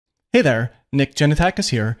Hey there, Nick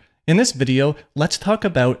Genetakis here. In this video, let's talk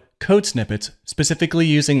about code snippets, specifically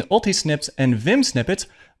using UltiSnips and Vim-Snippets,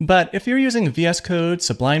 but if you're using VS Code,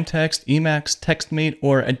 Sublime Text, Emacs, TextMate,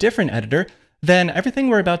 or a different editor, then everything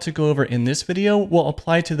we're about to go over in this video will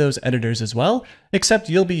apply to those editors as well, except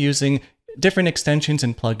you'll be using different extensions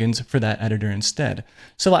and plugins for that editor instead.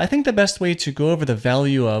 So I think the best way to go over the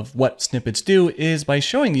value of what snippets do is by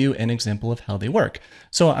showing you an example of how they work.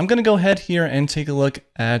 So I'm going to go ahead here and take a look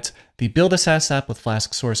at the Build a SaaS App with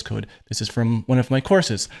Flask source code. This is from one of my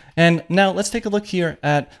courses. And now let's take a look here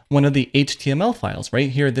at one of the HTML files. Right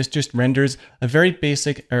here, this just renders a very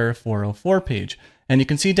basic error 404 page. And you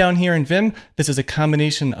can see down here in Vim, this is a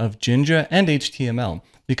combination of Jinja and HTML,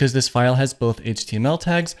 because this file has both HTML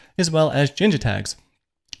tags as well as Jinja tags.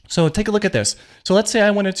 So take a look at this. So let's say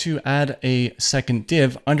I wanted to add a second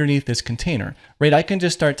div underneath this container, right? I can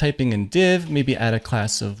just start typing in div, maybe add a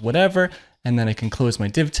class of whatever, and then I can close my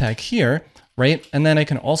div tag here, right? And then I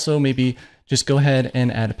can also maybe just go ahead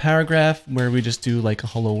and add a paragraph where we just do like a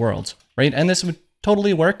hello world, right? And this would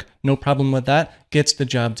totally work, no problem with that, gets the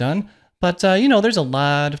job done. But, you know, there's a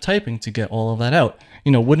lot of typing to get all of that out.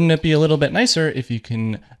 You know, wouldn't it be a little bit nicer if you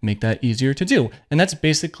can make that easier to do? And that's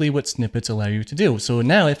basically what snippets allow you to do. So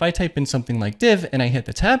now if I type in something like div and I hit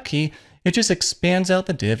the tab key, it just expands out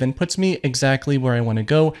the div and puts me exactly where I want to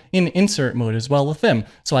go in insert mode as well with Vim.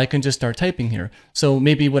 So I can just start typing here. So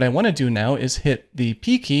maybe what I want to do now is hit the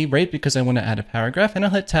P key, right? Because I want to add a paragraph, and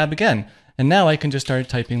I'll hit tab again. And now I can just start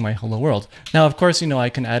typing my hello world. Now, of course, you know, I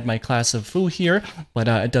can add my class of foo here, but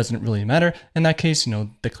it doesn't really matter. In that case, you know,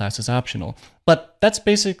 the class is optional. But that's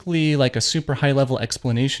basically like a super high level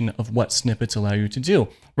explanation of what snippets allow you to do,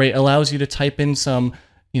 right? It allows you to type in some,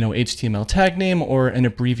 you know, HTML tag name or an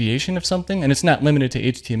abbreviation of something. And it's not limited to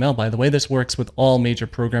HTML, by the way. This works with all major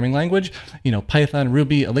programming language, you know, Python,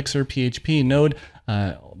 Ruby, Elixir, PHP, Node,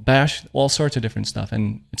 Bash, all sorts of different stuff.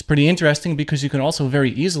 And it's pretty interesting because you can also very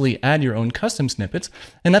easily add your own custom snippets.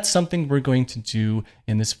 And that's something we're going to do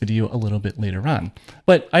in this video a little bit later on.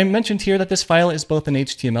 But I mentioned here that this file is both an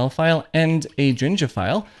HTML file and a Jinja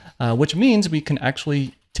file, which means we can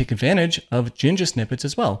actually take advantage of Jinja snippets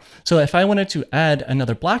as well. So if I wanted to add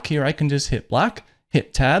another block here, I can just hit block,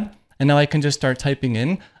 hit tab, and now I can just start typing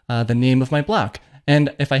in the name of my block.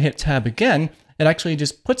 And if I hit tab again, it actually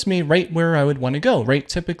just puts me right where I would want to go, right?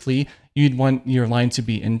 Typically, you'd want your line to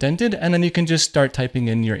be indented, and then you can just start typing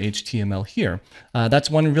in your HTML here. That's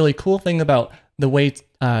one really cool thing about the way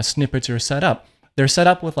snippets are set up. They're set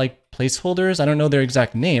up with like placeholders. I don't know their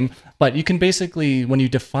exact name, but you can basically, when you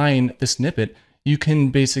define the snippet, you can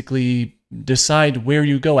basically decide where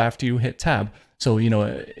you go after you hit tab. So, you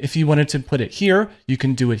know, if you wanted to put it here, you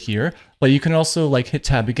can do it here, but you can also like hit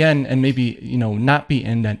tab again and maybe, you know, not be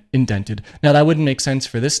indented. Now that wouldn't make sense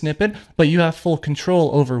for this snippet, but you have full control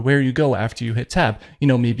over where you go after you hit tab. You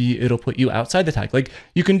know, maybe it'll put you outside the tag. Like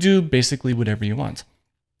you can do basically whatever you want.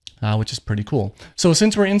 Which is pretty cool. So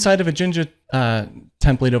since we're inside of a Jinja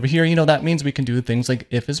template over here, you know, that means we can do things like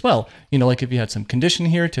if as well. You know, like if you had some condition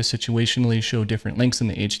here to situationally show different links in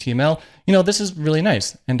the HTML, you know, this is really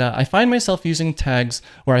nice. And I find myself using tags,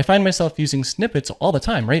 or I find myself using snippets all the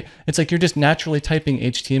time, right? It's like you're just naturally typing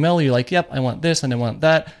HTML. You're like, yep, I want this and I want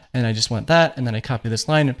that, and I just want that, and then I copy this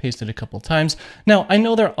line and paste it a couple times. Now, I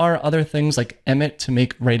know there are other things like Emmet to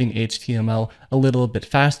make writing HTML a little bit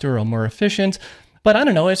faster or more efficient, but I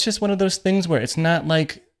don't know, it's just one of those things where it's not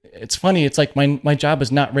like, it's funny, it's like my job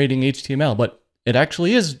is not writing HTML, but it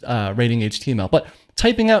actually is writing HTML. But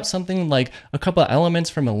typing out something like a couple of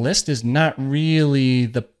elements from a list is not really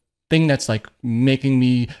the thing that's like making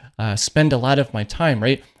me spend a lot of my time,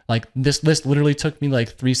 right? Like this list literally took me like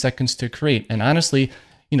 3 seconds to create. And honestly,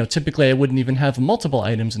 you know, typically I wouldn't even have multiple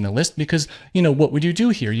items in the list because, you know, what would you do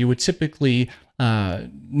here? You would typically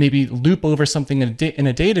maybe loop over something in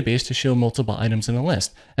a database to show multiple items in a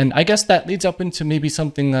list. And I guess that leads up into maybe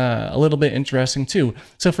something a little bit interesting too.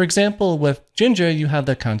 So for example, with Jinja, you have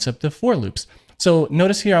the concept of for loops. So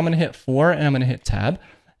notice here, I'm going to hit for and I'm going to hit tab.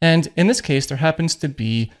 And in this case, there happens to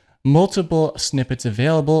be multiple snippets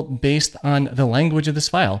available based on the language of this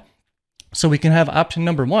file. So we can have option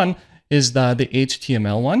number one is the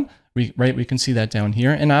HTML one, right? We can see that down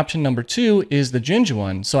here. And option number two is the Jinja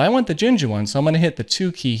one. So I want the Jinja one. So I'm going to hit the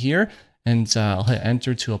 2 key here and I'll hit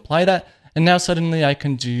enter to apply that. And now suddenly I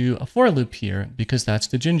can do a for loop here because that's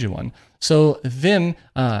the Jinja one. So Vim,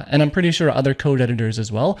 and I'm pretty sure other code editors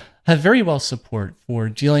as well, have very well support for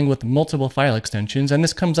dealing with multiple file extensions. And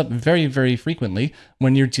this comes up very, very frequently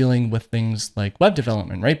when you're dealing with things like web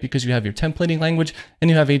development, right? Because you have your templating language and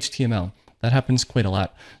you have HTML. That happens quite a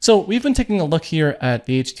lot. So we've been taking a look here at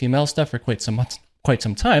the HTML stuff for quite some months. quite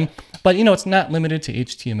some time. But it's not limited to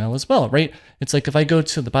HTML as well, right? It's like if I go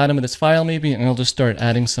to the bottom of this file maybe, and I'll just start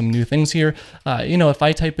adding some new things here. If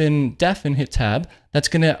I type in def and hit tab, that's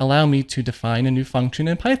going to allow me to define a new function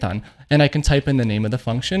in Python. And I can type in the name of the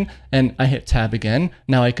function, and I hit tab again.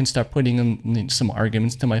 Now I can start putting in some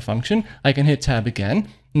arguments to my function. I can hit tab again.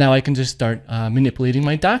 Now I can just start manipulating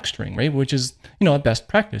my doc string, right? Which is, a best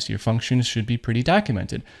practice. Your functions should be pretty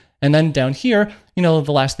documented. And then down here,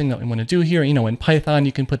 the last thing that we want to do here, in Python,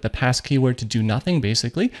 you can put the pass keyword to do nothing,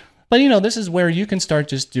 basically. But, this is where you can start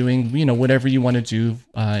just doing, whatever you want to do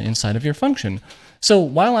inside of your function. So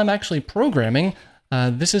while I'm actually programming,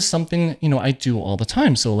 this is something, I do all the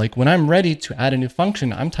time. So like when I'm ready to add a new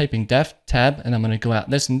function, I'm typing def tab, and I'm going to go at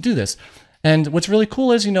this and do this. And what's really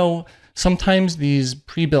cool is, sometimes these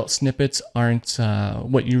pre-built snippets aren't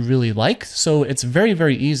what you really like. So it's very,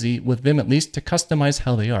 very easy with Vim at least to customize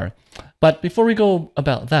how they are. But before we go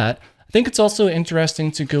about that, I think it's also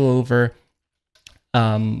interesting to go over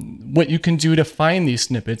what you can do to find these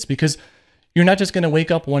snippets, because you're not just going to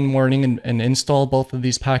wake up one morning and install both of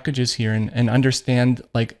these packages here and understand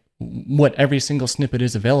like what every single snippet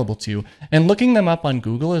is available to you. And looking them up on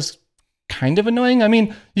Google is kind of annoying. I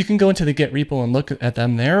mean, you can go into the Git repo and look at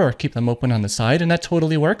them there, or keep them open on the side, and that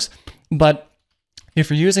totally works. But if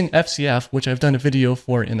you're using FZF, which I've done a video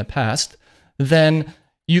for in the past, then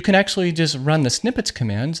you can actually just run the snippets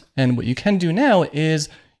command. And what you can do now is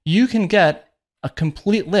you can get a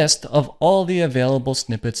complete list of all the available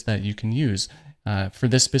snippets that you can use for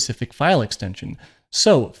this specific file extension.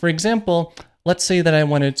 So for example, let's say that I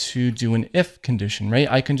wanted to do an if condition, right?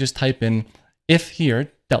 I can just type in if here.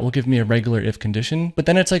 That will give me a regular if condition, but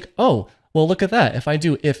then it's like, oh, well, look at that. If I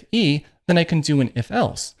do if E, then I can do an if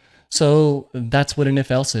else. So that's what an if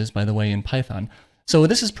else is, by the way, in Python. So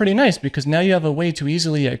this is pretty nice because now you have a way to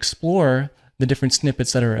easily explore the different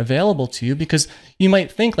snippets that are available to you, because you might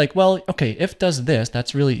think like, well, okay, if does this,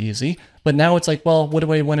 that's really easy. But now it's like, well, what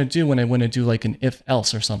do I want to do when I want to do like an if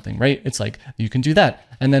else or something, right? It's like, you can do that.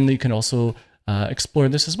 And then you can also explore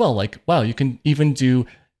this as well. Like, wow, you can even do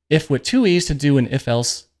if with two E's to do an if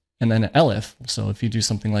else and then an elif. So if you do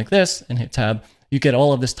something like this and hit tab, you get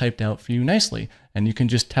all of this typed out for you nicely. And you can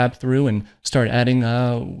just tab through and start adding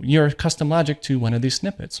your custom logic to one of these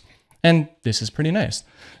snippets. And this is pretty nice.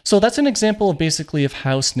 So that's an example of basically of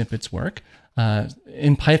how snippets work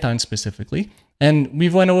in Python specifically. And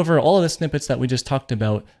we've went over all of the snippets that we just talked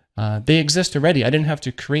about. They exist already. I didn't have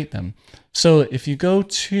to create them. So if you go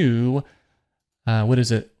to, what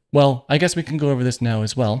is it? Well, I guess we can go over this now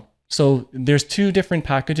as well. So there's two different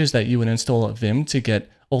packages that you would install at Vim to get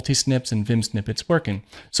UltiSnips and Vim-Snippets working.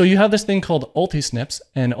 So you have this thing called UltiSnips,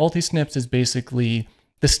 and UltiSnips is basically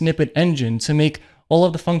the snippet engine to make all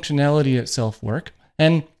of the functionality itself work.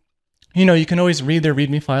 And, you can always read their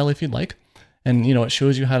README file if you'd like. And, it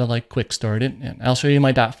shows you how to like quick start it. And I'll show you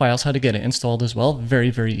my .files, how to get it installed as well.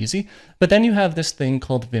 Very, very easy. But then you have this thing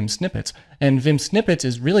called Vim Snippets. And Vim Snippets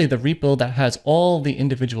is really the repo that has all the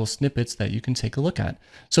individual snippets that you can take a look at.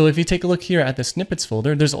 So if you take a look here at the snippets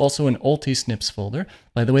folder, there's also an UltiSnips folder.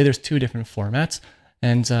 By the way, there's two different formats.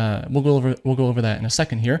 And we'll go over that in a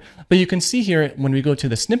second here. But you can see here when we go to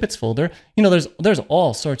the snippets folder, there's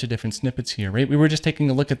all sorts of different snippets here, right? We were just taking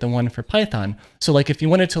a look at the one for Python. So like if you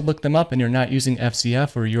wanted to look them up and you're not using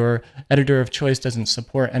FZF or your editor of choice doesn't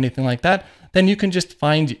support anything like that, then you can just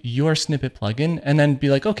find your snippet plugin and then be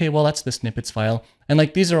like, okay, well, that's the snippets file. And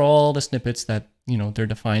like these are all the snippets that, they're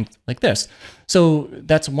defined like this. So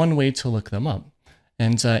that's one way to look them up.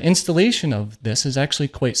 And installation of this is actually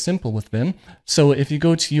quite simple with Vim. So if you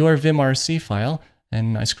go to your vimrc file,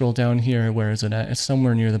 and I scroll down here, where is it at? It's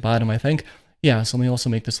somewhere near the bottom, I think. Yeah, so let me also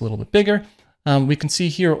make this a little bit bigger. We can see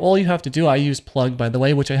here, all you have to do, I use Plug, by the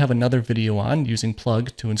way, which I have another video on, using Plug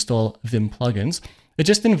to install Vim plugins. It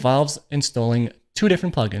just involves installing two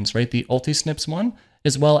different plugins, right? The UltiSnips one,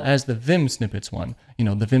 as well as the Vim Snippets one.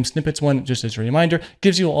 The Vim Snippets one, just as a reminder,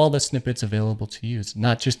 gives you all the snippets available to use,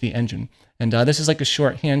 not just the engine. And this is like a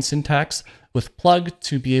shorthand syntax with Plug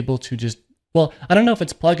to be able to just, well, I don't know if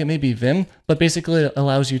it's Plug, it may be Vim, but basically it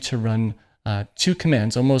allows you to run two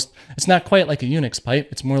commands. Almost, it's not quite like a Unix pipe,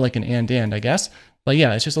 it's more like an and, I guess. But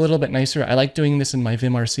yeah, it's just a little bit nicer. I like doing this in my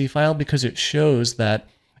vimrc file because it shows that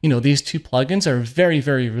these two plugins are very,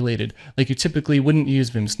 very related. Like you typically wouldn't use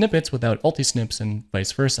Vim Snippets without UltiSnips and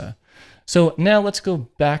vice versa. So now let's go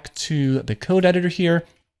back to the code editor here.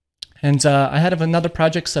 And I have another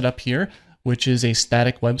project set up here, which is a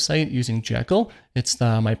static website using Jekyll. It's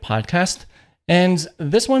my podcast. And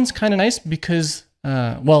this one's kind of nice because,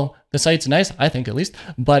 well, the site's nice, I think at least,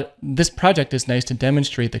 but this project is nice to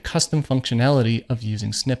demonstrate the custom functionality of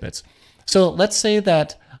using snippets. So let's say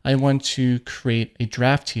that I want to create a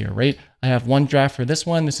draft here, right? I have one draft for this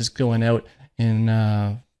one. This is going out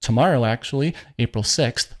in tomorrow, actually, April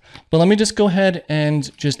 6th. But let me just go ahead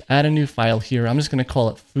and just add a new file here. I'm just going to call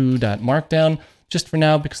it foo.markdown just for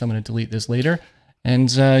now because I'm going to delete this later.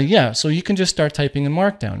 And yeah, so you can just start typing in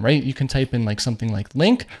Markdown, right? You can type in like something like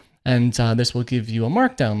link, and this will give you a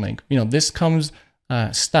Markdown link. You know, this comes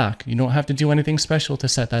stock. You don't have to do anything special to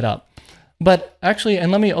set that up. But actually,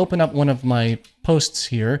 and let me open up one of my posts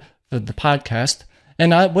here for the podcast,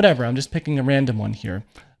 and whatever, I'm just picking a random one here.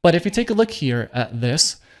 But if you take a look here at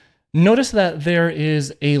this, notice that there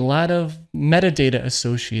is a lot of metadata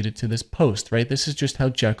associated to this post, right? This is just how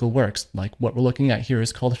Jekyll works. Like what we're looking at here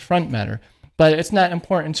is called front matter, but it's not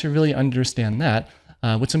important to really understand that.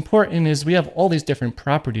 What's important is we have all these different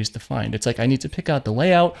properties defined. It's like I need to pick out the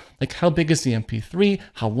layout, like how big is the MP3,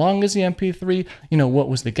 how long is the MP3, you know, what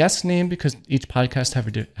was the guest's name, because each podcast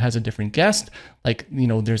has a different guest. Like, you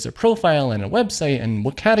know, there's a profile and a website, and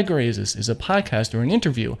what category is this? Is a podcast or an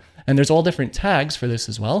interview? And there's all different tags for this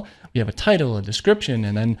as well. We have a title, a description,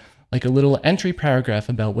 and then like a little entry paragraph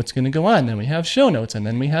about what's going to go on. Then we have show notes, and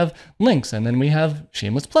then we have links, and then we have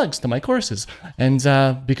shameless plugs to my courses. And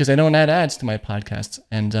because I don't add ads to my podcasts.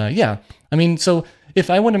 And yeah, I mean, so if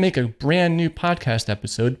I want to make a brand new podcast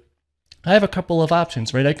episode, I have a couple of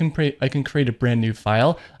options, right? I can create a brand new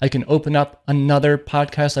file. I can open up another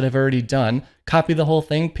podcast that I've already done, copy the whole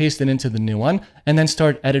thing, paste it into the new one, and then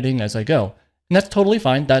start editing as I go. And that's totally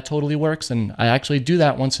fine. That totally works. And I actually do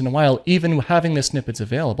that once in a while, even having the snippets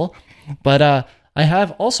available. But I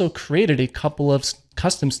have also created a couple of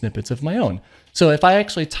custom snippets of my own. So if I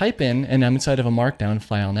actually type in, and I'm inside of a Markdown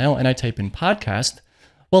file now, and I type in podcast,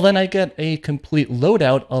 well, then I get a complete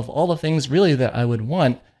loadout of all the things really that I would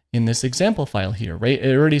want in this example file here, right?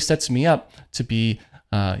 It already sets me up to be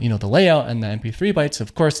you know, the layout and the MP3 bytes.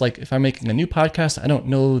 Of course, like if I'm making a new podcast, I don't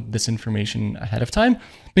know this information ahead of time,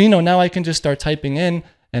 but you know, now I can just start typing in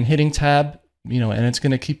and hitting tab, you know, and it's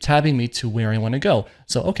going to keep tabbing me to where I want to go.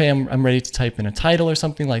 So, okay, I'm ready to type in a title or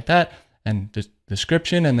something like that, and the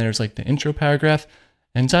description, and there's like the intro paragraph.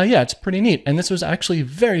 And yeah, it's pretty neat. And this was actually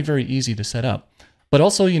very, very easy to set up. But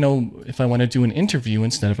also, you know, if I want to do an interview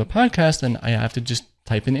instead of a podcast, then I have to just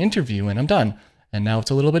type in interview and I'm done. And now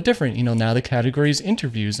it's a little bit different. You know, now the category is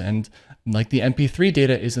interviews, and like the MP3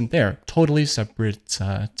 data isn't there. Totally separate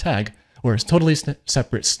tag, or it's totally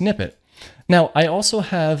separate snippet. Now, I also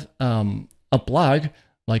have a blog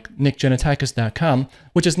like nickgenetakis.com,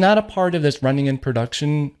 which is not a part of this running in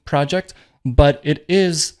production project, but it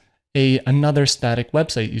is another static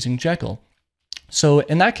website using Jekyll. So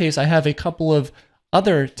in that case, I have a couple of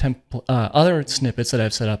other snippets that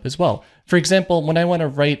I've set up as well. For example, when I want to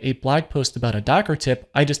write a blog post about a Docker tip,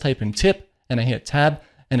 I just type in tip and I hit tab,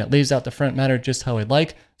 and it lays out the front matter just how I'd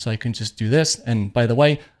like. So I can just do this. And by the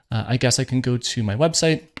way, I guess I can go to my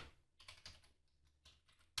website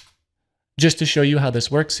just to show you how this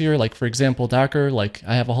works here. Like for example, Docker, like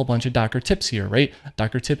I have a whole bunch of Docker tips here, right?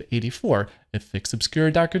 Docker tip 84, fix obscure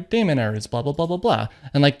Docker daemon errors, blah, blah, blah, blah, blah.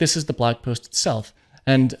 And like this is the blog post itself.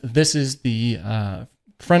 And this is the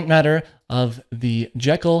front matter of the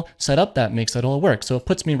Jekyll setup that makes it all work. So it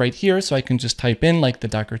puts me right here, so I can just type in like the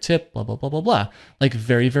Docker tip, blah, blah, blah, blah, blah. Like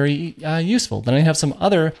very, very useful. Then I have some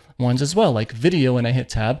other ones as well, like video, and I hit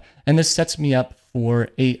tab, and this sets me up for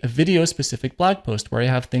a video specific blog post where I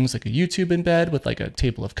have things like a YouTube embed with like a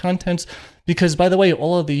table of contents. Because by the way,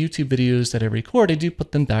 all of the YouTube videos that I record, I do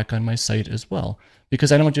put them back on my site as well.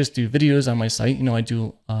 Because I don't just do videos on my site, you know, I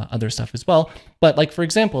do other stuff as well. But like, for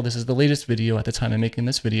example, this is the latest video at the time I'm making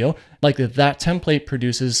this video. Like that template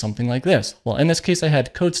produces something like this. Well, in this case, I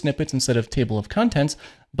had code snippets instead of table of contents,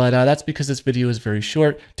 but that's because this video is very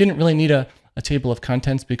short. Didn't really need a table of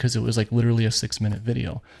contents because it was like literally a 6-minute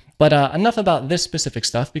video. But enough about this specific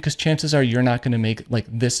stuff, because chances are you're not going to make like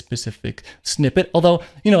this specific snippet. Although,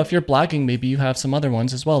 you know, if you're blogging, maybe you have some other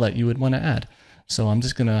ones as well that you would want to add. So I'm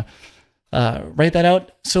just going to write that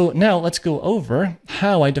out. So now let's go over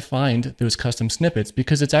how I defined those custom snippets,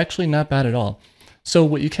 because it's actually not bad at all. So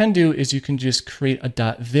what you can do is you can just create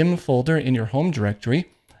a .vim folder in your home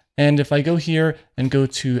directory. And if I go here and go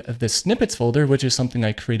to the snippets folder, which is something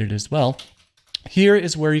I created as well, here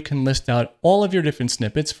is where you can list out all of your different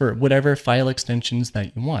snippets for whatever file extensions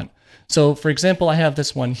that you want. So for example, I have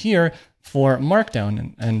this one here for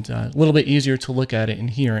Markdown, and a little bit easier to look at it in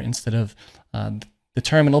here instead of the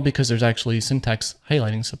terminal, because there's actually syntax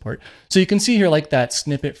highlighting support. So you can see here like that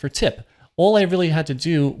snippet for tip. All I really had to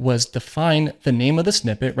do was define the name of the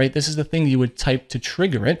snippet, right? This is the thing you would type to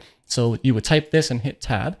trigger it. So you would type this and hit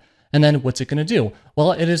tab. And then what's it going to do?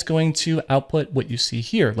 Well, it is going to output what you see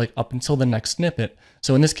here, like up until the next snippet.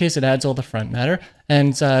 So in this case, it adds all the front matter,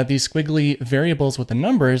 and these squiggly variables with the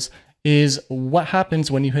numbers is what happens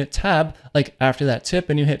when you hit tab, like after that tip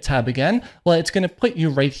and you hit tab again. Well, it's going to put you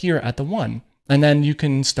right here at the 1. And then you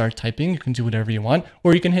can start typing, you can do whatever you want,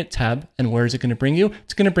 or you can hit tab, and where is it going to bring you?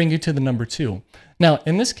 It's going to bring you to the number 2. Now,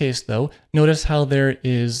 in this case though, notice how there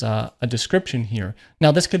is a description here.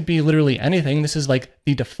 Now, this could be literally anything. This is like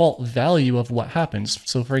the default value of what happens.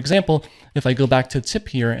 So for example, if I go back to tip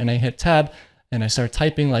here and I hit tab and I start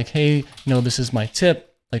typing like, hey, this is my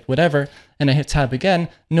tip, like whatever, and I hit tab again,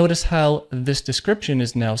 notice how this description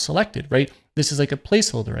is now selected, right? This is like a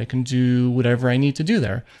placeholder. I can do whatever I need to do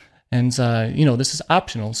there. And, this is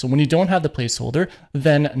optional. So when you don't have the placeholder,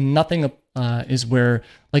 then nothing is where,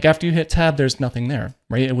 like after you hit tab, there's nothing there,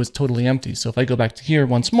 right? It was totally empty. So if I go back to here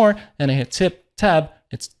once more and I hit tab,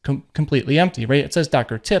 it's completely empty, right? It says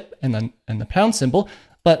Docker tip and then the pound symbol,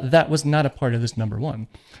 but that was not a part of this number 1.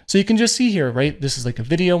 So you can just see here, right? This is like a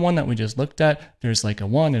video one that we just looked at. There's like a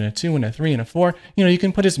 1 and a 2 and a 3 and a 4. You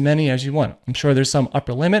can put as many as you want. I'm sure there's some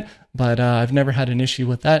upper limit, but I've never had an issue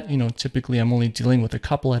with that. Typically I'm only dealing with a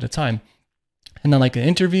couple at a time. And then like an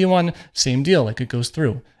interview one, same deal, like it goes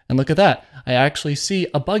through. And look at that. I actually see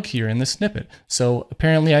a bug here in this snippet. So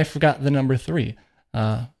apparently I forgot the number 3.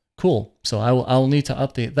 Cool. So I'll need to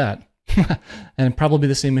update that. And probably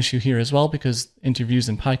the same issue here as well, because interviews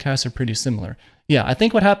and podcasts are pretty similar. Yeah, I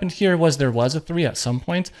think what happened here was there was a 3 at some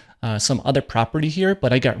point, some other property here,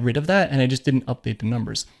 but I got rid of that and I just didn't update the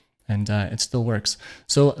numbers. And it still works.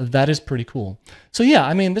 So that is pretty cool. So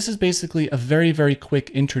yeah, this is basically a very, very quick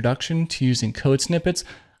introduction to using code snippets.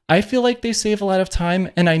 I feel like they save a lot of time,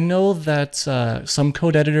 and I know that some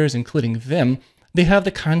code editors, including Vim, they have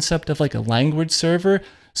the concept of like a language server.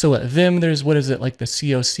 So at Vim, there's, what is it, like the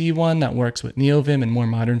COC one that works with NeoVim and more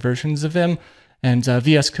modern versions of Vim. And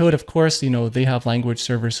VS Code, of course, they have language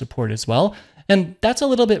server support as well. And that's a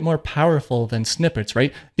little bit more powerful than snippets,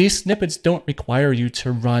 right? These snippets don't require you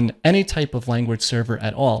to run any type of language server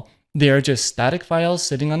at all. They are just static files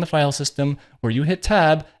sitting on the file system where you hit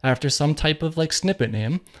tab after some type of like snippet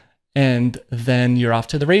name, and then you're off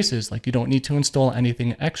to the races. Like you don't need to install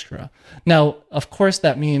anything extra. Now, of course,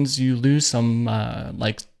 that means you lose some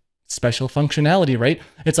like special functionality, right?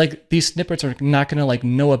 It's like these snippets are not going to like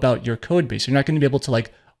know about your code base. You're not going to be able to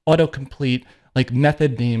like autocomplete like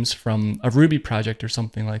method names from a Ruby project or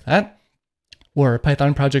something like that, or a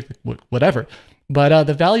Python project, whatever. But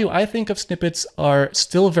the value, I think, of snippets are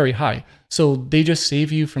still very high. So they just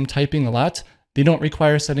save you from typing a lot. They don't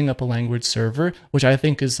require setting up a language server, which I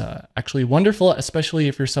think is actually wonderful, especially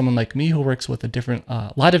if you're someone like me who works with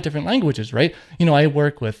a lot of different languages, right? I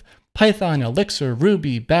work with Python, Elixir,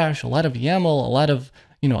 Ruby, Bash, a lot of YAML, a lot of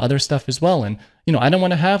other stuff as well. And I don't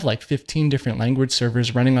want to have like 15 different language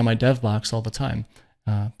servers running on my dev box all the time.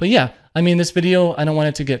 But yeah, this video, I don't want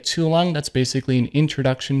it to get too long. That's basically an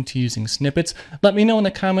introduction to using snippets. Let me know in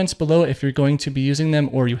the comments below if you're going to be using them,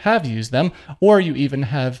 or you have used them, or you even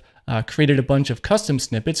have created a bunch of custom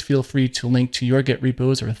snippets. Feel free to link to your Git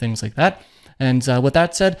repos or things like that. And with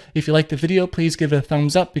that said, if you liked the video, please give it a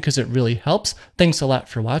thumbs up because it really helps. Thanks a lot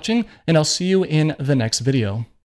for watching, and I'll see you in the next video.